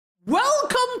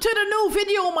to the new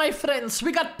video, my friends.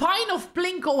 We got Pint of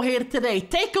Plinko here today.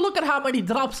 Take a look at how many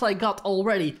drops I got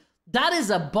already. That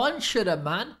is a bunch of them,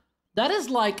 man. That is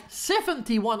like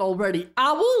 71 already.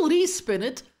 I will respin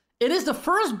it. It is the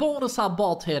first bonus I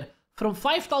bought here. From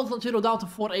 5,000 euro down to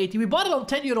 480. We bought it on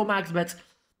 10 euro max bets.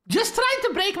 Just trying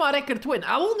to break my record win.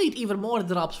 I will need even more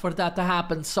drops for that to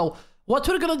happen. So what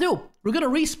we're gonna do, we're gonna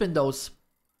respin those.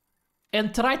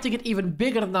 And try to get even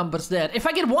bigger numbers there. If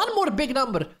I get one more big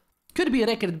number, could be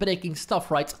record-breaking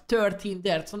stuff, right? 13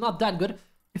 there, so not that good.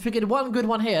 If we get one good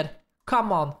one here,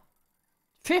 come on.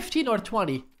 15 or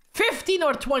 20. 15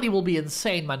 or 20 will be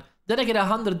insane, man. Then I get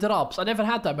 100 drops. I never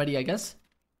had that many, I guess.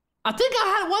 I think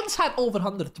I once had over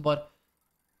 100, but...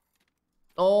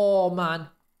 Oh, man.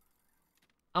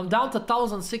 I'm down to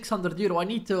 1,600 euro. I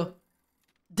need to...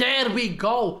 There we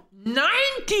go.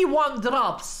 91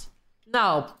 drops.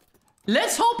 Now...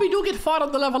 Let's hope we do get far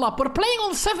on the level up. We're playing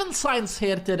on 7 signs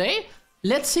here today.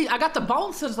 Let's see. I got the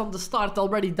bouncers on the start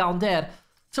already down there.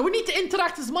 So we need to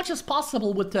interact as much as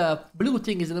possible with the blue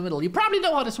thingies in the middle. You probably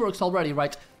know how this works already,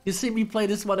 right? You see me play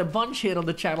this one a bunch here on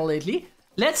the channel lately.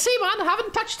 Let's see, man. I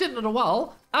haven't touched it in a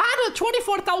while. I had a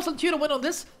 24,000 euro win on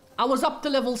this. I was up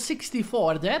to level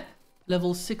 64 there.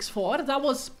 Level 64. That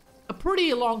was a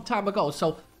pretty long time ago.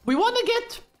 So we want to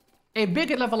get a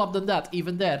bigger level up than that,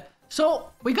 even there. So,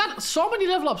 we got so many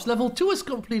level ups. Level 2 is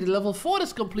completed. Level 4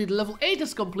 is completed. Level 8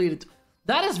 is completed.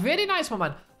 That is very nice, my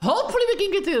man. Hopefully, we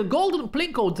can get a golden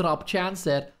Plinko drop chance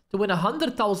there to win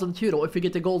 100,000 euro if we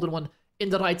get the golden one in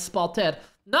the right spot there.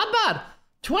 Not bad.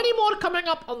 20 more coming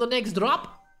up on the next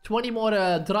drop. 20 more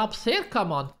drops here.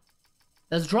 Come on.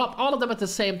 Let's drop all of them at the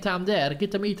same time there.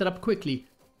 Get the meter up quickly.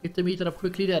 Get the meter up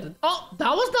quickly there. Oh,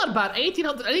 that was not bad.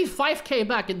 1,800. I need 5k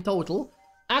back in total.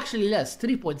 Actually, less.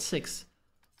 3.6.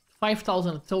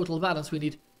 5,000 total balance we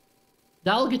need.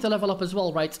 That'll get the level up as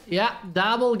well, right? Yeah,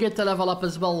 that will get the level up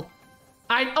as well.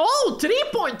 Oh,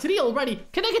 3.3 already.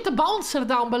 Can I get the bouncer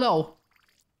down below?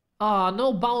 Ah,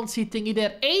 no bouncy thingy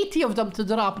there. 80 of them to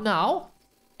drop now.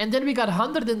 And then we got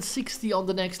 160 on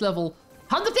the next level.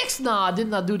 100x? Nah, I did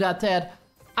not do that there.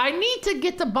 I need to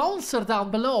get the bouncer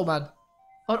down below, man.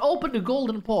 Or open the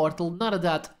golden portal. None of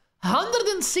that.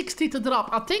 160 to drop.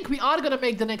 I think we are gonna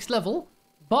make the next level.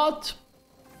 But...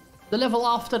 the level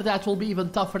after that will be even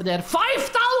tougher there.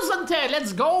 5,000 there!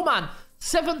 Let's go, man!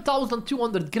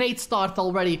 7,200. Great start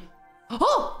already.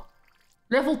 Oh!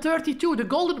 Level 32. The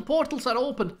golden portals are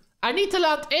open. I need to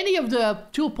land any of the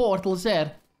 2 portals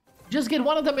there. Just get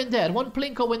one of them in there. One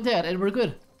Plinko in there and we're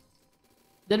good.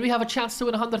 Then we have a chance to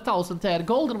win 100,000 there.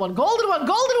 Golden one. Golden one.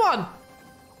 Golden one!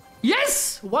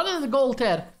 Yes! One in the gold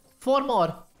there. 4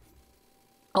 more.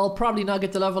 I'll probably not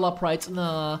get the level up right.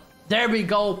 Nah. There we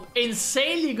go.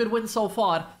 Insanely good win so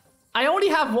far. I only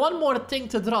have one more thing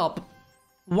to drop.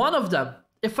 One of them.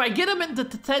 If I get him into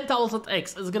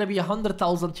 10,000x, it's going to be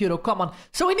 100,000 euro. Come on.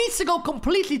 So he needs to go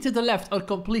completely to the left or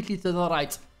completely to the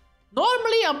right.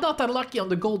 Normally, I'm not that lucky on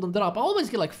the golden drop. I always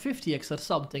get like 50x or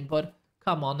something. But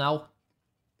come on now.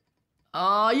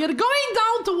 You're going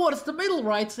down towards the middle,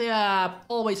 right? Yeah,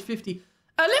 always 50.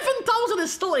 11,000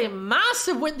 is still a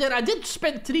massive win there. I did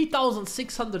spend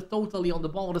 3,600 totally on the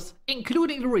bonus,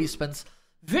 including the respins.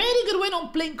 Very good win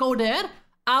on Plinko there.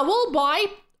 I will buy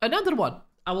another one.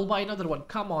 I will buy another one.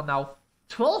 Come on now.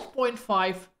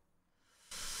 12.5.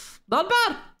 Not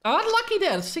bad. Unlucky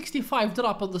there. 65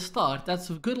 drop on the start. That's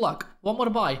good luck. One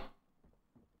more buy.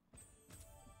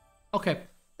 Okay.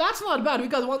 That's not bad. We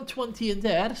got 120 in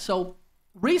there. So,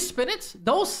 respin it.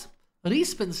 Those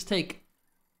respins take...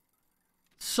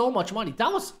 so much money.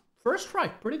 That was first try.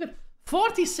 Pretty good.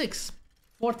 46.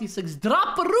 46.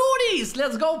 Drop Roonies.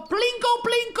 Let's go. Plinko,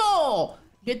 Plinko.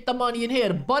 Get the money in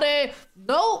here. But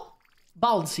no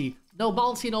bouncy. No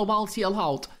bouncy, no bouncy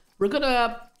allowed. We're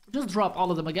gonna just drop all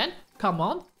of them again. Come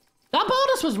on. That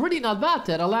bonus was really not bad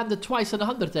there. I landed twice on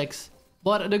 100x.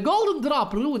 But the golden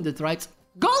drop ruined it, right?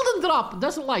 Golden drop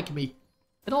doesn't like me.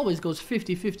 It always goes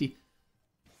 50-50.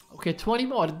 Okay, 20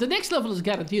 more. The next level is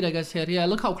guaranteed, I guess, here. Yeah,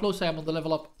 look how close I am on the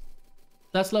level up.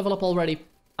 That's level up already.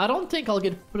 I don't think I'll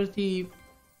get pretty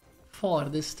far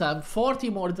this time. 40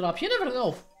 more drops. You never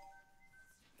know.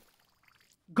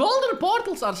 Golden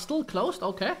portals are still closed.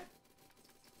 Okay.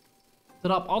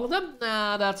 Drop all of them.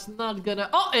 Nah, that's not gonna...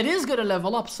 oh, it is gonna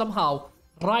level up somehow.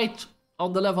 Right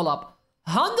on the level up.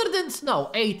 100 and...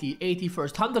 no, 80. 80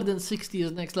 first. 160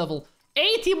 is next level.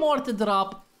 80 more to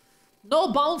drop. No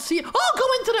bouncy. Oh, go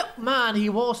into the... man, he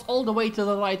was all the way to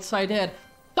the right side there.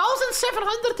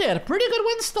 1,700 there. Pretty good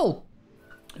win still.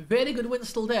 Very good win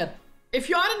still there. If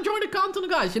you are enjoying the content,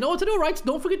 guys, you know what to do, right?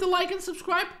 Don't forget to like and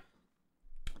subscribe.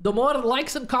 The more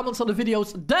likes and comments on the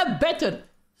videos, the better.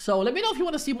 So let me know if you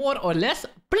want to see more or less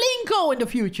Plinko in the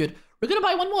future. We're gonna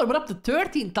buy one more. We're up to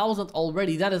 13,000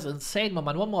 already. That is insane, my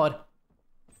man. One more.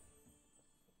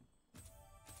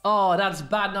 Oh, that's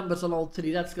bad numbers on all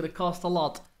three. That's gonna cost a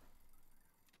lot.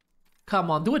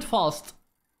 Come on, do it fast.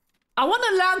 I want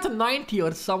to land to 90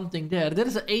 or something there.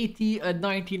 There's an 80, a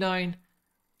 99.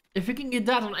 If you can get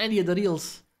that on any of the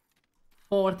reels.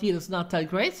 14 is not that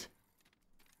great.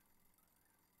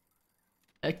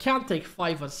 I can't take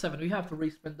 5 or 7. We have to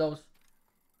respin those.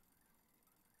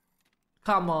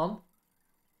 Come on.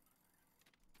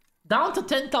 Down to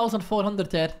 10,400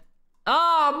 there.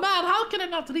 Oh man, how can I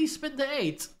not respin the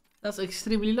 8? That's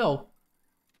extremely low.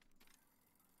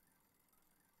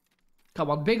 Come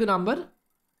on, bigger number.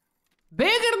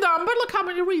 Bigger number, look how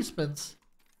many respins.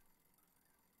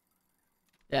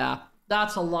 Yeah,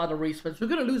 that's a lot of respins. We're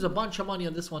gonna lose a bunch of money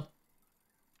on this one.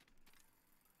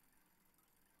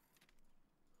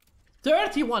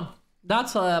 31.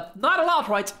 That's not a lot,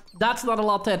 right? That's not a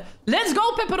lot there. Let's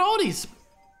go, pepperonis.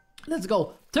 Let's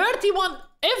go. 31.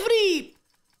 Every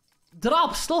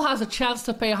drop still has a chance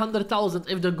to pay 100,000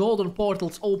 if the golden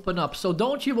portals open up. So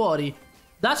don't you worry.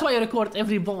 That's why I record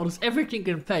every bonus. Everything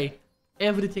can pay.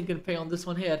 Everything can pay on this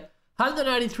one here.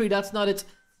 193, that's not it.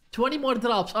 20 more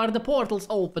drops. Are the portals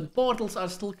open? Portals are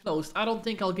still closed. I don't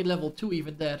think I'll get level 2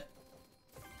 even there.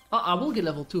 I will get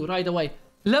level 2 right away.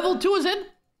 Level 2 is in.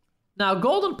 Now,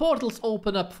 golden portals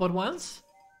open up for once.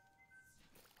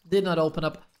 Did not open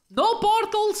up. No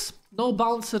portals. No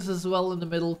bouncers as well in the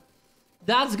middle.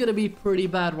 That's gonna be pretty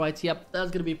bad, right? Yep,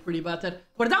 that's gonna be pretty bad there.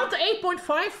 We're down to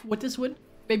 8.5 with this win.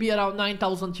 Maybe around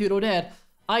 9,000 euro there.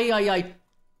 Aye.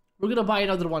 We're gonna buy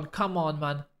another one. Come on,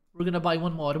 man. We're gonna buy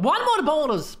one more. One more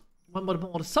bonus. One more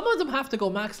bonus. Some of them have to go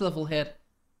max level here.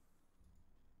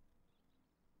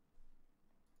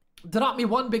 Drop me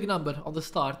one big number on the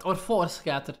start. Or 4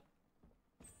 scatter.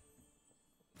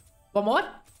 One more?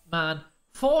 Man.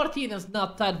 14 is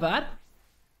not that bad.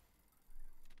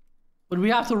 But we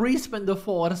have to respin the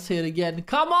 4s here again.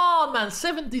 Come on, man.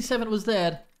 77 was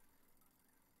there.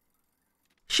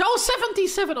 Show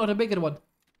 77 or a bigger one.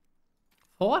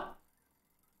 4?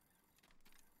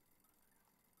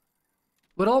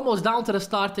 We're almost down to the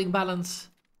starting balance.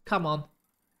 Come on.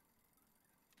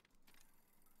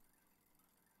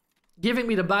 Giving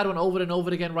me the bad one over and over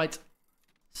again, right?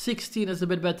 16 is a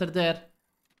bit better there.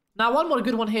 Now one more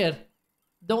good one here.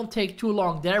 Don't take too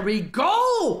long. There we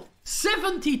go!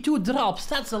 72 drops.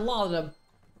 That's a lot of them.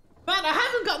 Man, I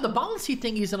haven't got the bouncy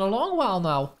thingies in a long while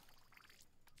now.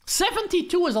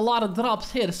 72 is a lot of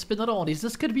drops here. Spinneronis.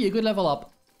 This could be a good level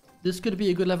up. This could be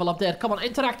a good level up there. Come on,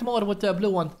 interact more with the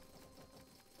blue one.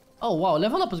 Oh, wow.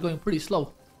 Level up is going pretty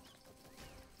slow.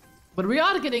 But we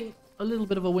are getting a little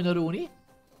bit of a winneroonie.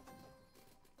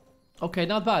 Okay,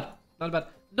 not bad. Not bad.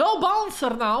 No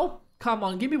bouncer now. Come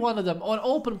on, give me one of them. Or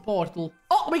open portal.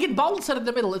 Oh, we get bouncer in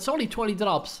the middle. It's only 20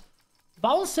 drops.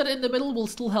 Bouncer in the middle will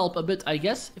still help a bit, I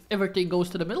guess. If everything goes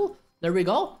to the middle. There we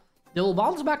go. They will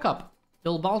bounce back up.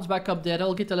 They'll bounce back up there.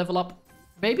 They'll get the level up.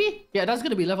 Maybe? Yeah, that's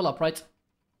gonna be level up, right?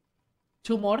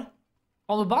 2 more.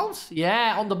 On the bounce?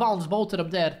 Yeah, on the bounce. Both of them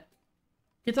there.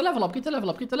 Get the level up. Get the level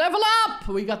up. Get the level up!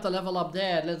 We got the level up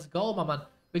there. Let's go, my man.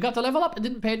 We got the level up. It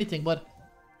didn't pay anything, but...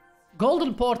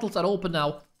 golden portals are open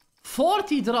now.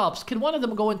 40 drops. Can one of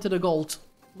them go into the gold?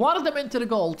 One of them into the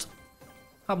gold.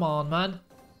 Come on, man.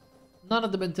 None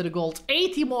of them into the gold.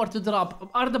 80 more to drop.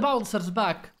 Are the bouncers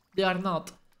back? They are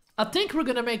not. I think we're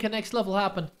gonna make a next level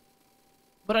happen.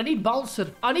 But I need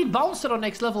bouncer. I need bouncer on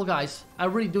next level, guys. I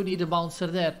really do need a bouncer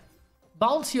there.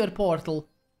 Bounce your portal.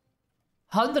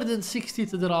 160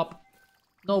 to drop.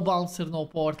 No bouncer, no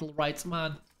portal. Right,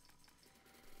 man.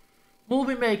 Will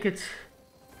we make it?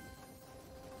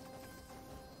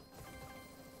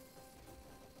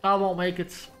 I won't make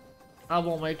it. I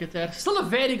won't make it there. Still a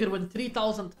very good win.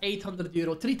 3,800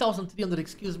 euro. 3,300,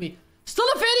 excuse me. Still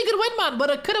a very good win, man. But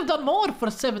I could have done more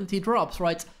for 70 drops,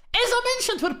 right? As I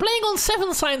mentioned, we're playing on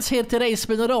 7 signs here today,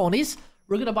 Spinneronis.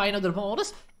 We're gonna buy another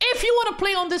bonus. If you want to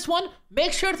play on this one,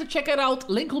 make sure to check it out.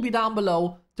 Link will be down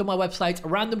below to my website,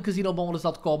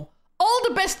 randomcasinobonus.com. All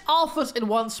the best offers in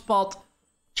one spot.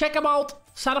 Check them out.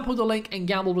 Sign up with the link and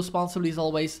gamble responsibly as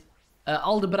always.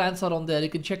 All the brands are on there. You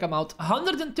can check them out.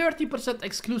 130%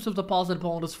 exclusive deposit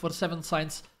bonus for 7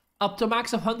 signs. Up to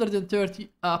max of 130,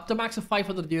 up to max of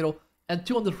 500 euro and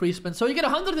 200 free spins. So you get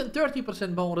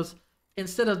 130% bonus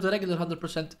instead of the regular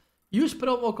 100%. Use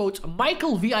promo code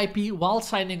MichaelVIP while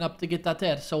signing up to get that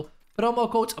there. So promo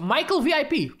code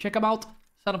MichaelVIP. Check them out.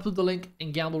 Sign up to the link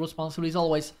and gamble responsibly as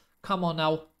always. Come on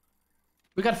now.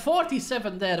 We got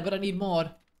 47 there, but I need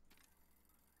more.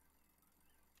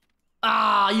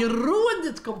 Ah, you ruined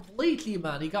it completely,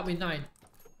 man. You got me 9.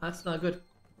 That's not good.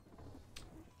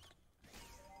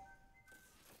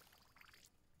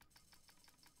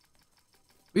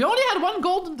 We only had one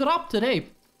golden drop today.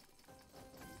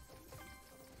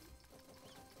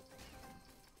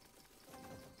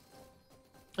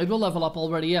 It will level up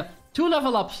already, yeah. 2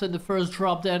 level ups in the first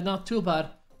drop there, not too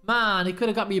bad. Man, he could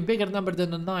have got me a bigger number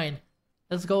than a 9.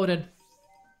 Let's go then.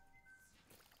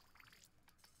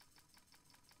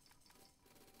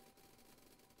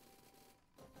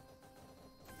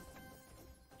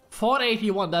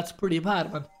 $481, that's pretty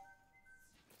bad, man.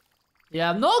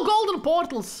 Yeah, no golden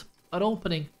portals are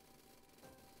opening.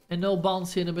 And no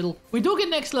bouncy in the middle. We do get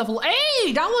next level.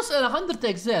 Hey, that was a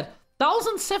 100x there.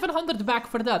 1,700 back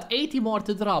for that. 80 more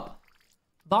to drop.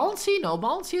 Bouncy? No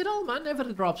bouncy at all, man.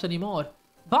 Never drops anymore.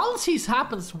 Bouncies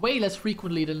happens way less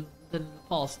frequently than in the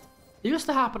past. It used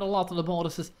to happen a lot on the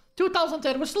bonuses.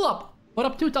 2,010, we're still up. We're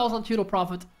up 2,000 euro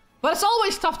profit. But it's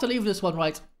always tough to leave this one,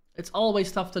 right? It's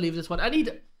always tough to leave this one. I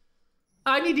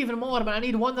need even more, man. I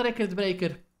need one record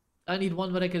breaker. I need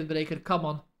one record breaker. Come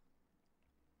on.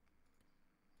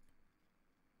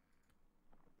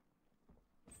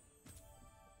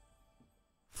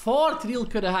 Fourth reel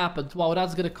could have happened. Wow,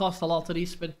 that's gonna cost a lot to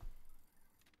respin.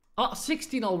 Oh,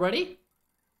 16 already?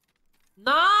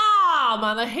 Nah,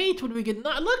 man, I hate when we get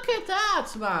 9. Look at that,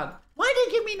 man. Why did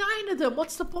they give me 9 of them?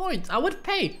 What's the point? I would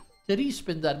pay to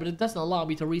respin that, but it doesn't allow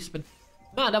me to respin.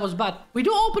 Man, that was bad. We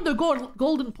do open the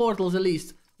golden portals at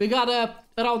least. We got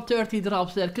around 30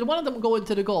 drops there. Can one of them go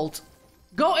into the gold?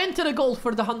 Go into the gold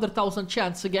for the 100,000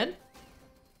 chance again.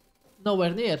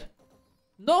 Nowhere near.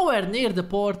 Nowhere near the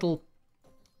portal.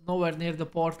 Nowhere near the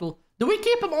portal. Do we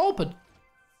keep them open?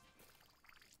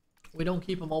 We don't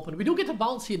keep them open. We do get the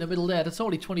bouncy in the middle there. It's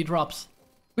only 20 drops.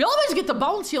 We always get the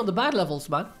bouncy on the bad levels,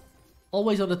 man.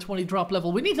 Always on the 20 drop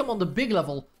level. We need them on the big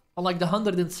level. On like the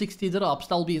 160 drops.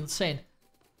 That'll be insane.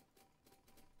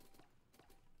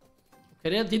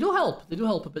 Okay, they do help. They do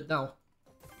help a bit now.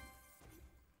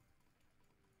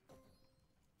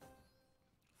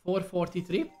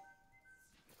 443.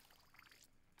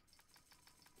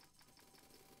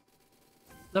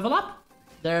 Level up.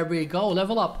 There we go.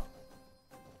 Level up.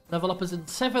 Level up is in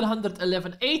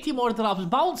 711. 80 more drops.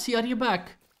 Bouncy, are you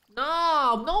back?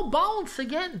 No, no bounce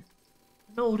again.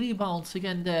 No rebounds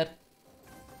again there.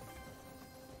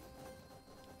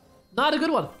 Not a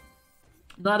good one.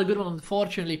 Not a good one,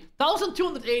 unfortunately.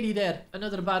 1,280 there.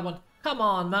 Another bad one. Come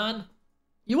on, man.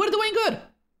 You were doing good.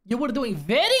 You were doing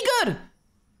very good.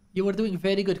 You were doing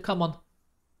very good. Come on.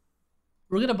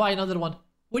 We're gonna buy another one.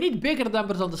 We need bigger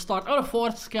numbers on the start. Or a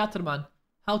 4th scatter, man.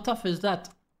 How tough is that?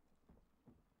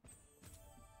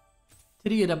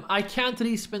 3 of them. I can't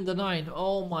respin the 9.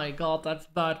 Oh my god, that's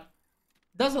bad.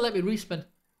 Doesn't let me respin.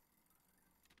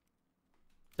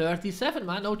 37,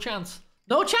 man. No chance.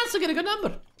 No chance to get a good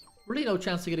number. Really no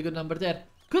chance to get a good number there.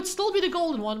 Could still be the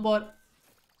golden one, but...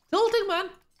 tilting, man.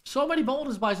 So many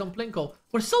bonus buys on Plinko.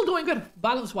 We're still doing good.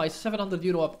 Balance-wise, 700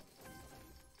 euro up.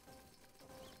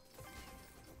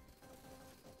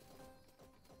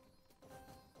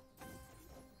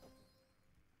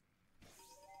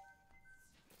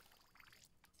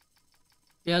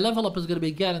 Yeah, level up is going to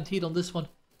be guaranteed on this one.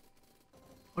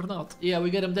 Or not. Yeah, we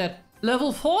get him there.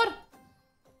 Level 4?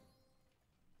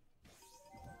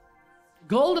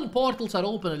 Golden portals are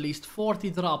open at least. 40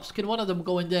 drops. Can one of them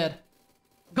go in there?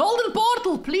 Golden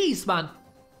portal, please, man.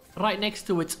 Right next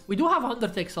to it. We do have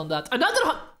 100x on that.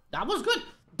 Another... that was good.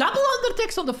 Double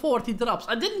 100x on the 40 drops.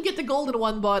 I didn't get the golden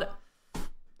one, but...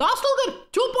 that's still good.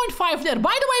 2.5 there.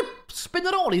 By the way,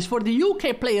 spinneronis for the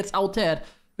UK players out there.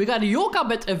 We got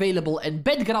Yokabet available and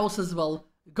BetGrouse as well.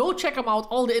 Go check them out.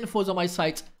 All the info is on my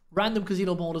site.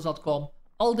 randomcasinobonus.com.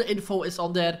 All the info is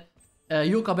on there.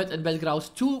 Yokabet and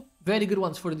BetGrouse. 2 very good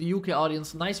ones for the UK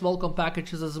audience. Nice welcome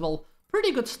packages as well.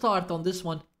 Pretty good start on this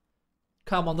one.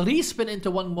 Come on. Respin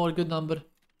into one more good number.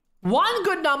 One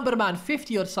good number, man.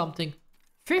 50 or something.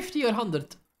 50 or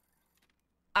 100.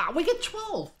 Ah, we get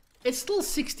 12. It's still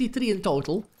 63 in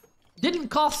total. Didn't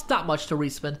cost that much to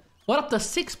respin. We're up to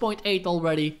 6.8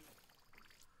 already.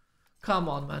 Come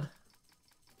on, man.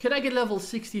 Can I get level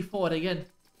 64 again?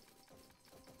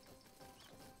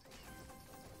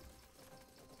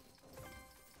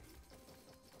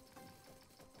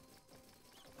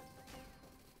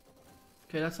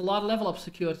 Okay, that's a lot of level up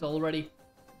secured already.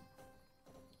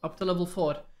 Up to level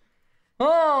 4.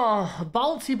 Oh,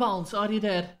 bouncy bounce. Are you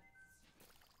there?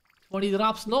 20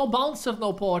 drops. No bouncer,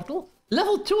 no portal.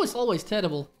 Level 2 is always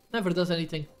terrible. Never does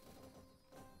anything.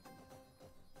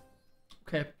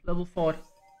 Okay, level 4.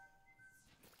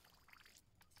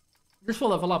 This will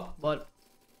level up, but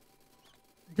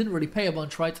didn't really pay a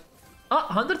bunch, right? Ah,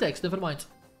 100x, never mind.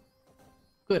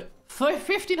 Good.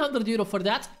 1500 euro for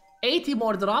that. 80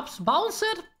 more drops.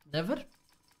 Bouncer? Never.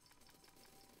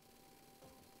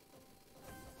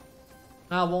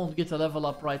 I won't get a level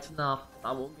up right now.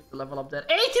 I won't get the level up there.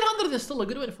 1800 is still a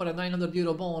good one for a 900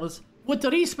 euro bonus. With the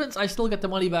respins, I still get the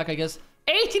money back, I guess.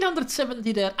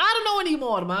 1870 there. I don't know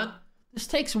anymore, man. This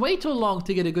takes way too long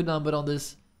to get a good number on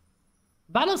this.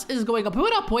 Balance is going up. We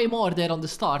went up way more there on the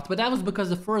start, but that was because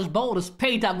the first bonus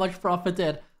paid that much profit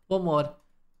there. One more.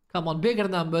 Come on, bigger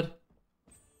number.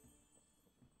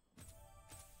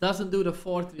 Doesn't do the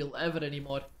fourth wheel ever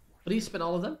anymore. Respin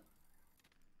all of them.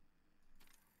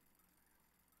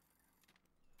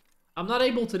 I'm not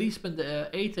able to respin the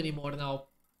 8 anymore now.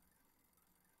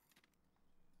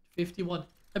 51.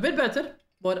 A bit better,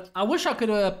 but I wish I could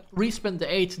respin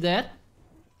the 8 there.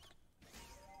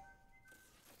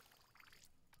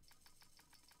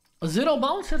 Zero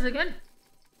bouncers again.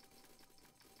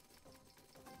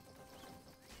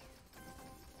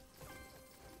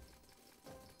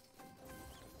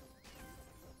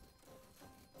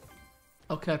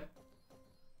 Okay.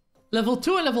 Level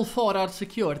 2 and level 4 are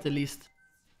secured at least.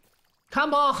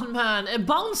 Come on, man. A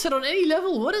bouncer on any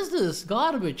level? What is this?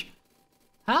 Garbage.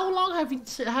 How long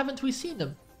haven't we seen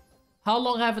them? How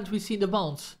long haven't we seen the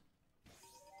bounce?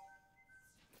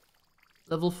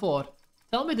 Level 4.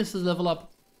 Tell me this is level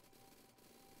up.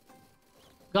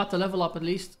 Got the level up at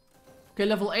least. Okay,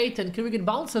 level 8. And can we get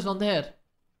bouncers on there?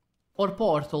 Or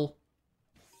portal?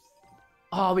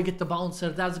 Oh, we get the bouncer.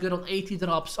 That's good on 80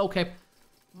 drops. Okay.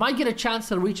 Might get a chance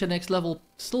to reach the next level.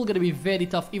 Still gonna be very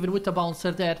tough even with the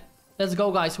bouncer there. Let's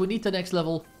go, guys. We need the next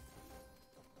level.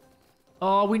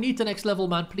 Oh, we need the next level,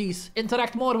 man. Please.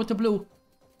 Interact more with the blue.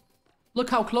 Look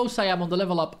how close I am on the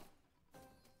level up.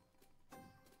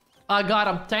 I got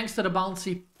him. Thanks to the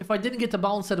bouncy. If I didn't get the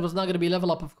bouncer, it was not gonna be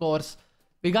level up, of course.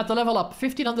 We got the level up.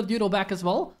 1500 euro back as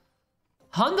well.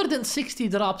 160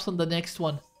 drops on the next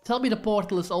one. Tell me the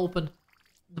portal is open.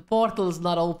 The portal is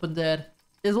not open there.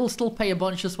 It will still pay a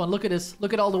bunch this one. Look at this.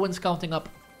 Look at all the wins counting up.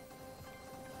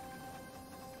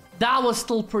 That was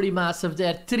still pretty massive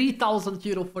there. 3000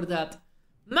 euro for that.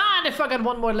 Man, if I got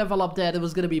one more level up there, it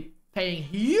was going to be paying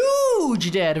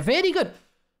huge there. Very good.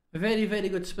 Very, very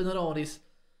good spinneronis.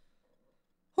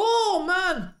 Oh,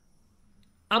 man.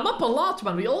 I'm up a lot,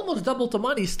 man. We almost doubled the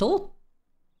money still.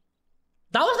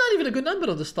 That was not even a good number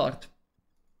at the start.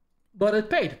 But it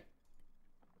paid.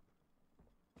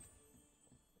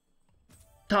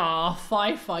 Ah,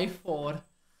 554.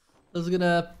 That's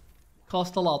gonna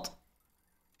cost a lot.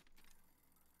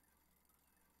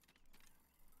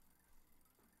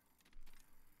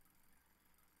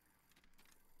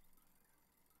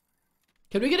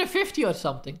 Can we get a 50 or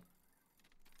something?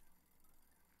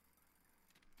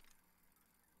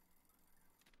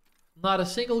 Not a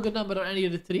single good number on any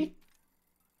of the three.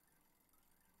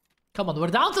 Come on, we're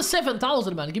down to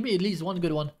 7,000, man. Give me at least one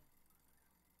good one.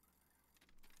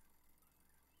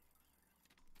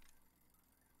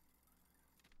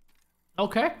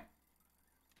 Okay.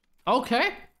 Okay.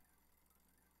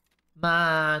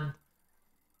 Man.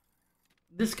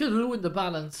 This could ruin the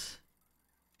balance.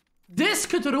 This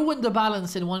could ruin the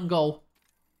balance in one go.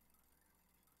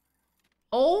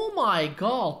 Oh my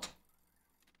god.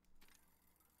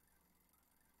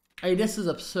 Hey, this is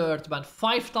absurd, man.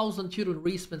 5,000 euro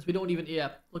respins. We don't even...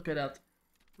 Yeah, look at that.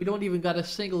 We don't even got a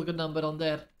single good number on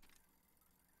there.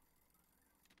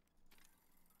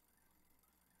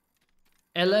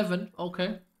 11.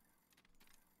 Okay.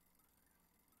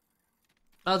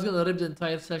 I was gonna rip the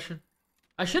entire session.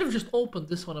 I should have just opened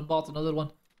this one and bought another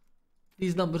one.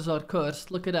 These numbers are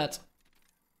cursed. Look at that.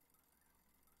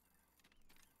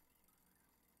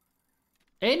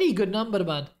 Any good number,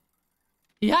 man.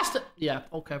 He has to... Yeah,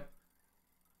 okay.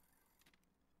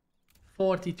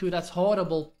 42, that's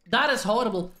horrible. That is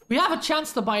horrible. We have a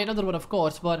chance to buy another one, of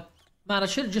course, but... Man, I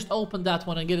should have just opened that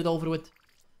one and get it over with.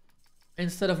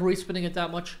 Instead of respinning it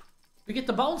that much. We get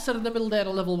the bouncer in the middle there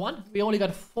on level 1. We only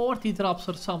got 40 drops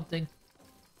or something.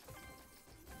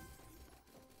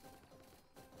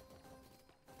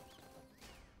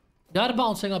 They're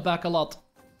bouncing up back a lot.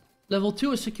 Level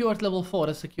 2 is secured, level 4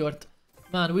 is secured.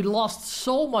 Man, we lost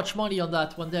so much money on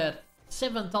that one there.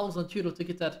 7,000 euro to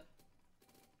get that.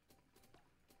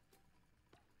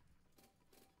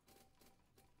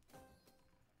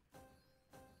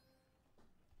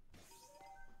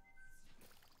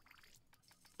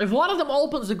 If one of them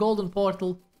opens the golden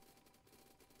portal.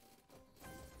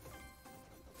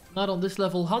 Not on this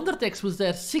level. 100x was there.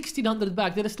 1600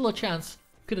 back. There is still a chance.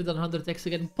 Could have done 100x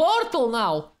again. Portal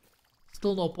now!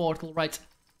 Still no portal, right.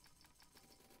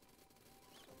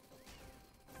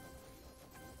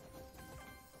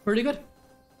 Pretty good.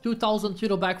 2,000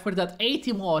 euro back for that.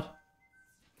 80 more.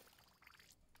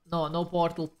 No, no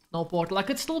portal. No portal. I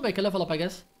could still make a level up, I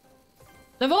guess.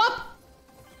 Level up!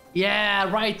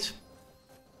 Yeah, right.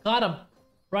 Got him.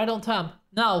 Right on time.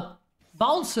 Now,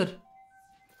 bouncer.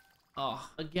 Oh,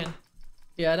 again.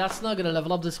 Yeah, that's not gonna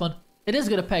level up this one. It is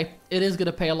gonna pay. It is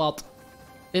gonna pay a lot.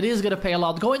 It is gonna pay a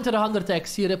lot. Go into the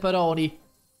 100x, here, Pepperoni.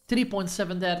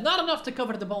 3.7 there. Not enough to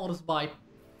cover the bonus buy.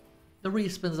 The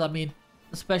respins, I mean.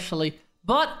 Especially.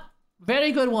 But,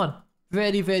 very good one.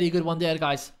 Very, very good one there,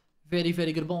 guys. Very,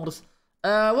 very good bonus.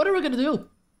 What are we gonna do?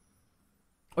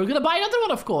 We're gonna buy another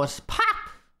one, of course. Pap!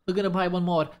 We're gonna buy one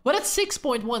more. We're at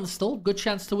 6.1 still. Good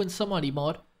chance to win some money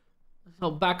more.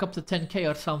 So back up to 10k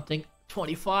or something.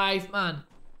 25, man.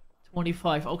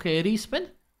 25. Okay, respin.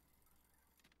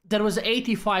 There was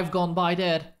 85 gone by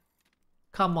there.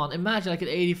 Come on, imagine I get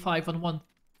 85 on one.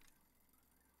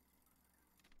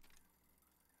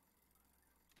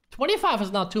 25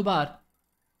 is not too bad.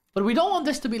 But we don't want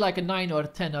this to be like a 9 or a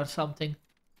 10 or something.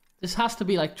 This has to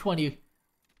be like 20.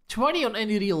 20 on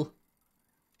any reel.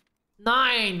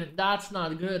 9! That's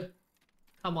not good.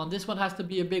 Come on, this one has to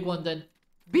be a big one then.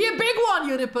 Be a big one,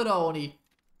 you ripperoni!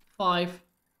 5.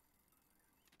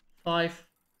 5.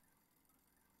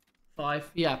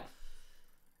 5, yeah.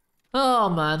 Oh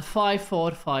man, 5,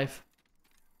 4, 5.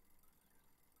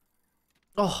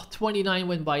 Oh, 29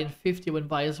 went by and 50 went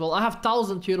by as well. I have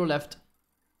 1,000 euro left.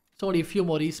 It's only a few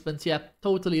more respins, yeah.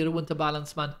 Totally ruined the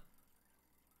balance, man.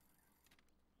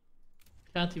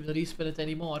 Can't even respin it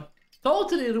anymore.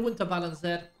 Totally ruined the balance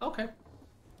there. Okay.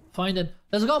 Fine then.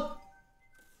 Let's go.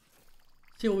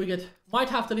 See what we get. Might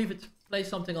have to leave it. Play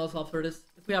something else after this.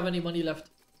 If we have any money left.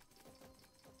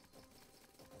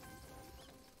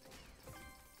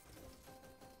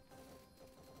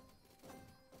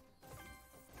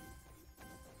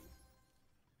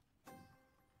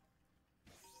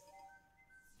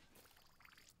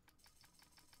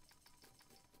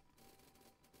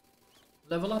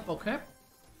 Level up, okay.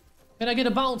 Can I get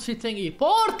a bouncy thingy?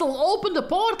 Portal! Open the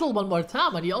portal one more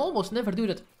time, and you almost never do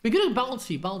that. We're good at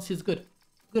bouncy. Bouncy is good.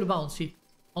 Good bouncy.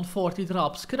 On 40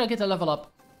 drops. Could I get a level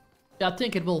up? Yeah, I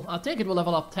think it will. I think it will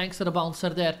level up thanks to the bouncer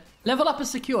there. Level up is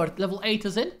secured. Level 8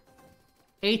 is in.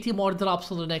 80 more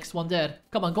drops on the next one there.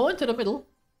 Come on, go into the middle.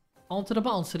 Onto the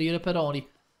bouncer here, Peroni.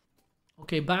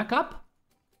 Okay, back up.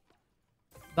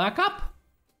 Back up.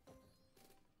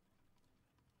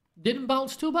 Didn't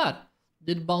bounce too bad.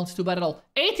 Didn't bounce too bad at all.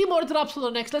 80 more drops on the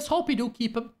next. Let's hope we do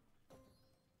keep him.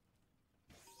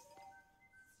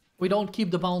 We don't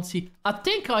keep the bouncy. I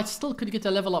think I still could get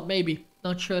a level up, maybe.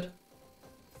 Not sure.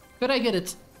 Could I get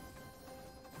it?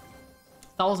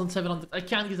 1,700. I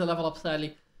can't get a level up,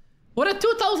 sadly. We're at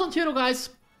 2,000 euro, guys.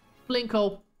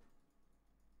 Plinko.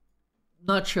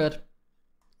 Not sure.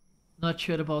 Not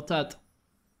sure about that.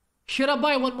 Should I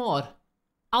buy one more?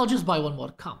 I'll just buy one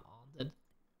more. Come on.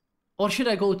 Or should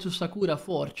I go to Sakura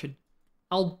Fortune?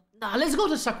 Nah, let's go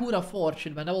to Sakura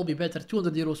Fortune, man. That will be better.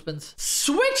 200 euro spins.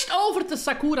 Switched over to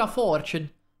Sakura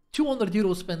Fortune. 200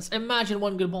 euro spins. Imagine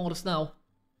one good bonus now.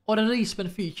 Or a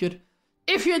respin feature.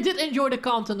 If you did enjoy the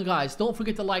content, guys, don't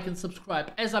forget to like and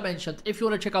subscribe. As I mentioned, if you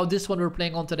want to check out this one we're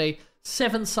playing on today,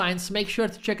 7 Signs, make sure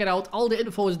to check it out. All the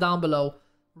info is down below.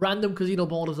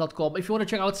 randomcasinobonus.com. If you want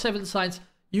to check out 7 Signs,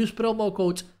 use promo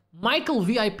code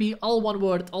MichaelVIP, all one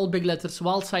word, all big letters,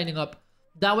 while signing up.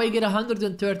 That way you get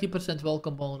 130%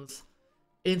 welcome bonus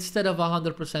instead of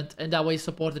 100%, and that way you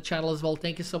support the channel as well.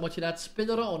 Thank you so much for that.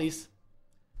 Spinneronis.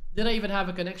 Did I even have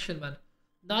a connection, man?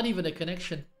 Not even a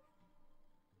connection.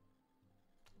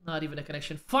 Not even a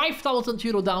connection. 5,000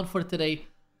 euro down for today.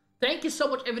 Thank you so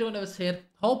much everyone that was here.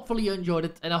 Hopefully you enjoyed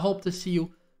it, and I hope to see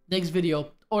you next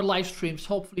video or live streams,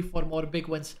 hopefully for more big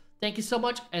wins. Thank you so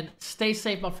much, and stay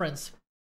safe, my friends.